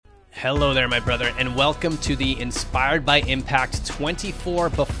Hello there, my brother, and welcome to the Inspired by Impact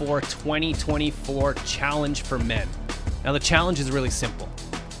 24 Before 2024 Challenge for Men. Now, the challenge is really simple.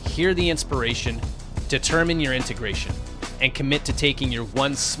 Hear the inspiration, determine your integration, and commit to taking your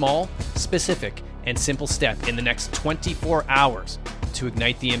one small, specific, and simple step in the next 24 hours to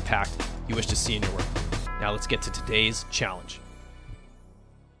ignite the impact you wish to see in your work. Now, let's get to today's challenge.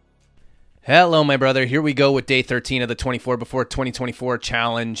 Hello, my brother. Here we go with day 13 of the 24 Before 2024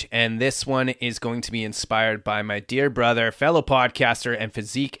 Challenge, and this one is going to be inspired by my dear brother, fellow podcaster, and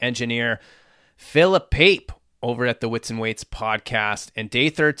physique engineer, Philip Pape, over at the Wits and Weights podcast. And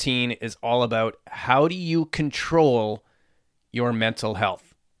day 13 is all about how do you control your mental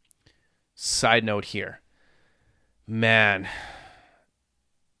health. Side note here. Man,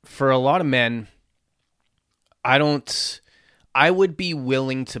 for a lot of men, I would be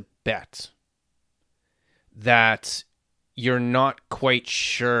willing to bet that you're not quite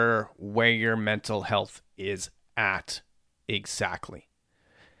sure where your mental health is at exactly.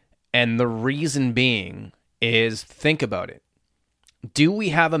 And the reason being is, think about it. Do we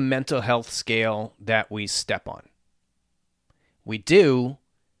have a mental health scale that we step on? We do,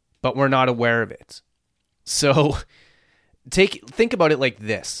 but we're not aware of it. So think about it like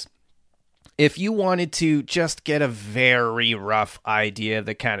this. If you wanted to just get a very rough idea of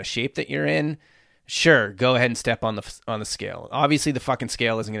the kind of shape that you're in, sure, go ahead and step on the scale. Obviously, the fucking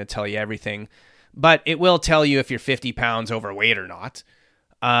scale isn't going to tell you everything, but it will tell you if you're 50 pounds overweight or not.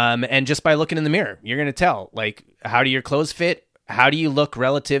 And just by looking in the mirror, you're going to tell, like, how do your clothes fit? How do you look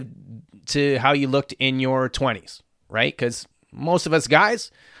relative to how you looked in your 20s, right? Because most of us guys,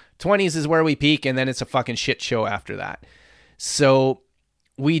 20s is where we peak, and then it's a fucking shit show after that. So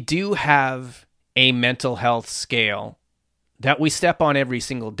we do have a mental health scale that we step on every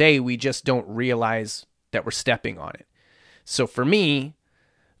single day. We just don't realize that we're stepping on it. So for me,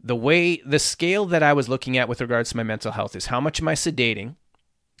 the scale that I was looking at with regards to my mental health is how much am I sedating?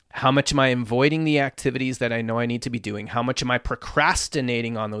 How much am I avoiding the activities that I know I need to be doing? How much am I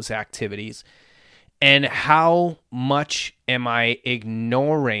procrastinating on those activities? And how much am I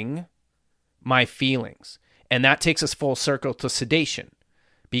ignoring my feelings? And that takes us full circle to sedation.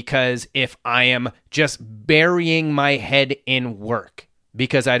 Because if I am just burying my head in work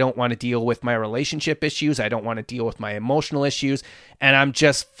because I don't want to deal with my relationship issues, I don't want to deal with my emotional issues, and I'm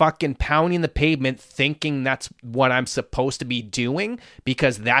just fucking pounding the pavement thinking that's what I'm supposed to be doing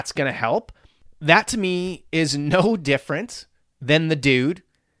because that's going to help, that to me is no different than the dude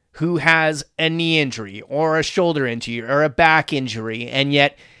who has a knee injury or a shoulder injury or a back injury, and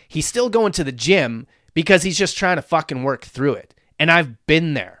yet he's still going to the gym because he's just trying to fucking work through it. And I've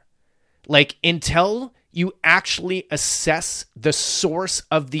been there. Like, until you actually assess the source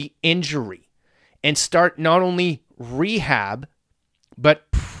of the injury and start not only rehab,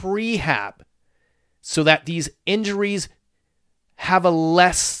 but prehab, so that these injuries have a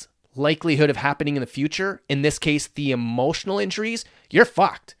less likelihood of happening in the future, in this case, the emotional injuries, you're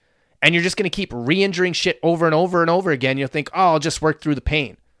fucked. And you're just going to keep re-injuring shit over and over and over again. You'll think, oh, I'll just work through the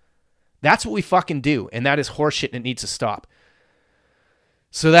pain. That's what we fucking do. And that is horseshit, and it needs to stop.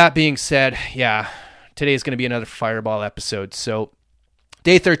 So that being said, yeah, today is going to be another fireball episode. So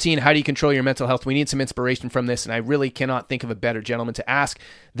day 13, how do you control your mental health? We need some inspiration from this, and I really cannot think of a better gentleman to ask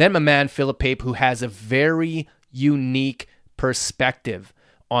than my man, Philip Pape, who has a very unique perspective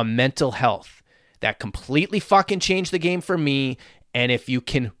on mental health that completely fucking changed the game for me. And if you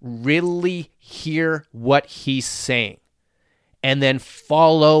can really hear what he's saying and then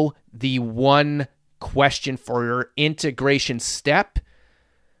follow the one question for your integration step,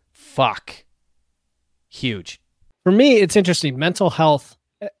 fuck. Huge. For me, it's interesting. Mental health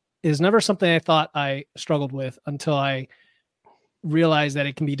is never something I thought I struggled with until I realized that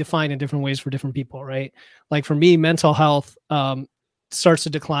it can be defined in different ways for different people, right? Like for me, mental health starts to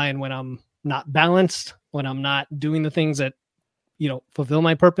decline when I'm not balanced, when I'm not doing the things that, fulfill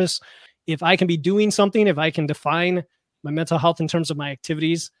my purpose. If I can be doing something, if I can define my mental health in terms of my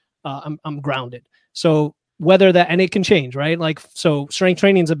activities, I'm grounded. So whether that, and it can change, right? Like, so strength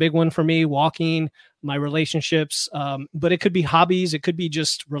training is a big one for me, walking, my relationships, but it could be hobbies. It could be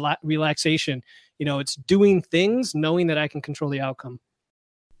just relaxation. It's doing things, knowing that I can control the outcome.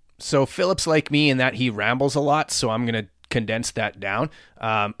 So Philip's like me in that he rambles a lot. So I'm going to condense that down.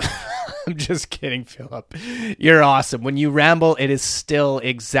 I'm just kidding, Philip. You're awesome. When you ramble, it is still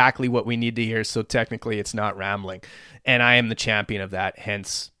exactly what we need to hear. So technically it's not rambling. And I am the champion of that.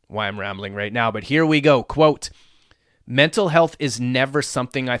 Hence why I'm rambling right now. But here we go. Quote, mental health is never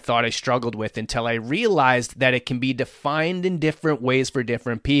something I thought I struggled with until I realized that it can be defined in different ways for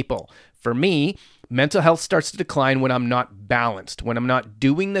different people. For me, Mental health starts to decline when I'm not balanced, when I'm not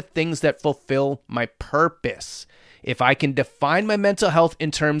doing the things that fulfill my purpose. If I can define my mental health in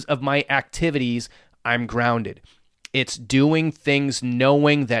terms of my activities, I'm grounded. It's doing things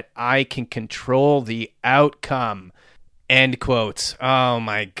knowing that I can control the outcome. End quote. Oh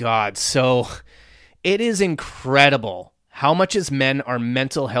my God. So it is incredible how much as men our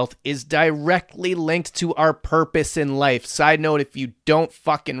mental health is directly linked to our purpose in life. Side note, if you don't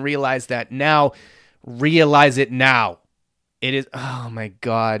fucking realize that now, realize it now. It is, oh my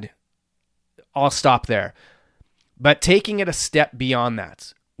God. I'll stop there. But taking it a step beyond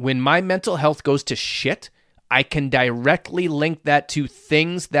that, when my mental health goes to shit, I can directly link that to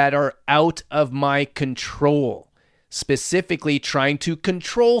things that are out of my control. Specifically trying to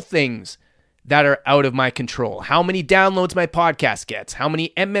control things that are out of my control. How many downloads my podcast gets, how many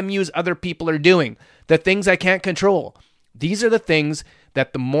MMUs other people are doing, the things I can't control. These are the things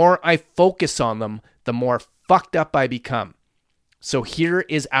that the more I focus on them, the more fucked up I become. So here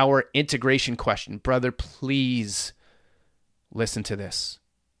is our integration question. Brother, please listen to this.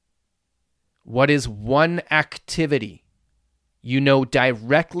 What is one activity you know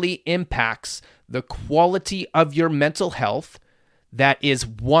directly impacts the quality of your mental health that is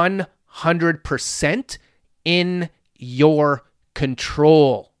 100% in your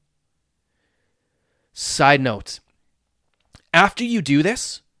control? Side note, after you do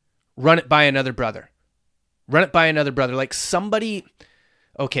this, run it by another brother. Run it by another brother. Like somebody,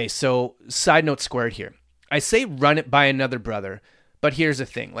 okay, so side note squared here. I say run it by another brother, but here's the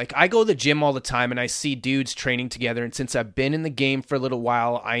thing. Like I go to the gym all the time and I see dudes training together. And since I've been in the game for a little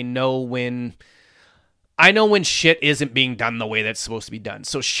while, I know when shit isn't being done the way that's supposed to be done.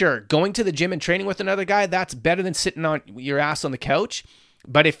 So sure, going to the gym and training with another guy, that's better than sitting on your ass on the couch.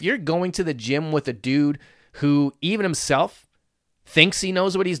 But if you're going to the gym with a dude who even himself thinks he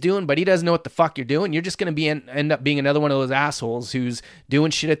knows what he's doing, but he doesn't know what the fuck you're doing, you're just going to end up being another one of those assholes who's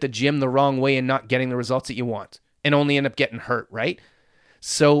doing shit at the gym the wrong way and not getting the results that you want and only end up getting hurt, right?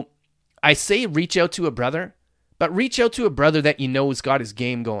 So I say reach out to a brother, but reach out to a brother that you know has got his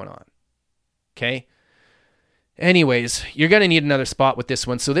game going on, okay? Anyways, you're going to need another spot with this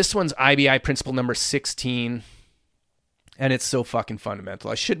one. So this one's IBI principle number 16, and it's so fucking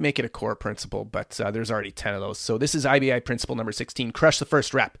fundamental. I should make it a core principle, but there's already 10 of those. So this is IBI principle number 16, crush the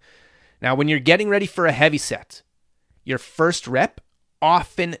first rep. Now, when you're getting ready for a heavy set, your first rep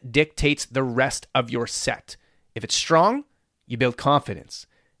often dictates the rest of your set. If it's strong, you build confidence.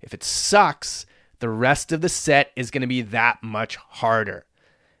 If it sucks, the rest of the set is going to be that much harder.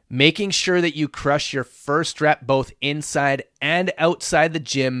 Making sure that you crush your first rep both inside and outside the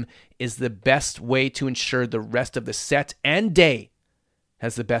gym is the best way to ensure the rest of the set and day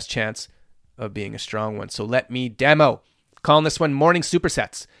has the best chance of being a strong one. So let me demo. Calling this one morning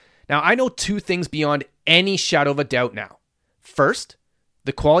supersets. Now, I know two things beyond any shadow of a doubt now. First,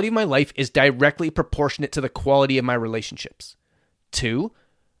 the quality of my life is directly proportionate to the quality of my relationships. Two,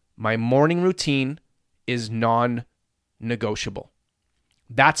 my morning routine is non-negotiable.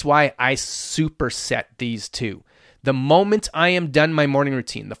 That's why I superset these two. The moment I am done my morning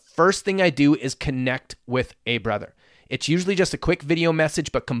routine, the first thing I do is connect with a brother. It's usually just a quick video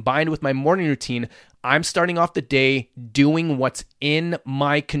message, but combined with my morning routine, I'm starting off the day doing what's in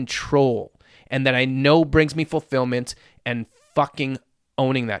my control and that I know brings me fulfillment and fucking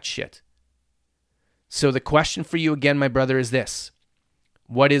owning that shit. So the question for you again, my brother, is this.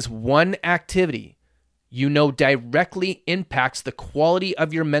 What is one activity you know directly impacts the quality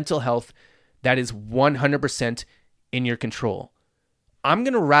of your mental health that is 100% in your control? I'm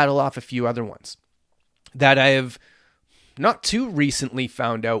going to rattle off a few other ones that I have not too recently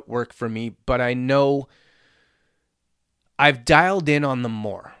found out work for me, but I know I've dialed in on them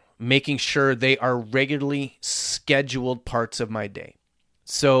more, making sure they are regularly scheduled parts of my day.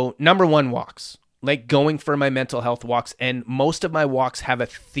 So number one, walks. Like going for my mental health walks, and most of my walks have a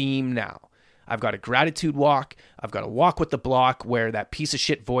theme now. I've got a gratitude walk. I've got a walk with the block where that piece of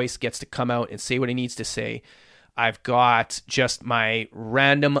shit voice gets to come out and say what he needs to say. I've got just my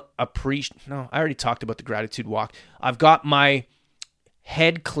random No, I already talked about the gratitude walk. I've got my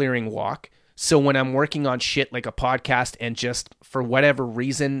head clearing walk. So when I'm working on shit like a podcast and just for whatever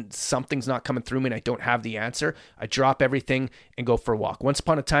reason, something's not coming through me and I don't have the answer, I drop everything and go for a walk. Once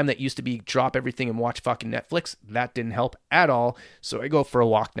upon a time, that used to be drop everything and watch fucking Netflix. That didn't help at all. So I go for a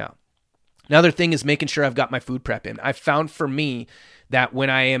walk now. Another thing is making sure I've got my food prep in. I've found for me that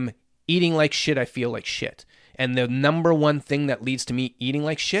when I am eating like shit, I feel like shit. And the number one thing that leads to me eating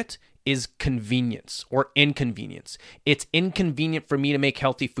like shit is convenience or inconvenience. It's inconvenient for me to make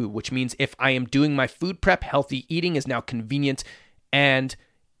healthy food, which means if I am doing my food prep, healthy eating is now convenient, and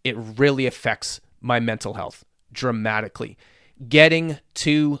it really affects my mental health dramatically. Getting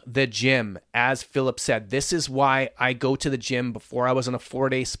to the gym, as Philip said, this is why I go to the gym before I was on a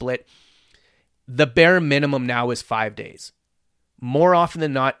 4-day split. The bare minimum now is 5 days. More often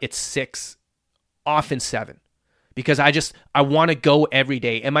than not, it's 6, often 7. Because I want to go every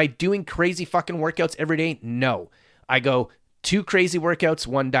day. Am I doing crazy fucking workouts every day? No. I go 2 crazy workouts,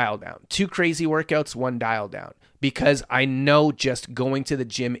 1 dial down. 2 crazy workouts, 1 dial down. Because I know just going to the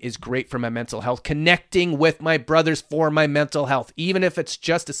gym is great for my mental health. Connecting with my brothers for my mental health. Even if it's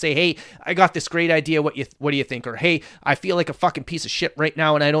just to say, hey, I got this great idea. What do you think? Or, hey, I feel like a fucking piece of shit right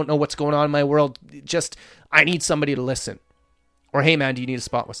now and I don't know what's going on in my world. I need somebody to listen. Or, hey, man, do you need a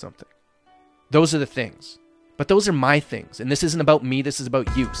spot with something? Those are the things. But those are my things. And this isn't about me. This is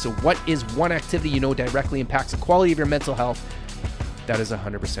about you. So what is one activity you know directly impacts the quality of your mental health? That is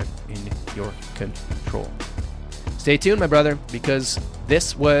 100% in your control. Stay tuned, my brother, because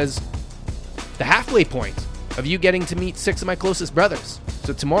this was the halfway point of you getting to meet 6 of my closest brothers.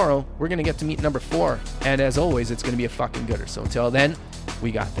 So tomorrow, we're going to get to meet number 4. And as always, it's going to be a fucking gooder. So until then,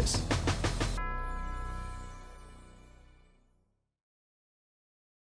 we got this.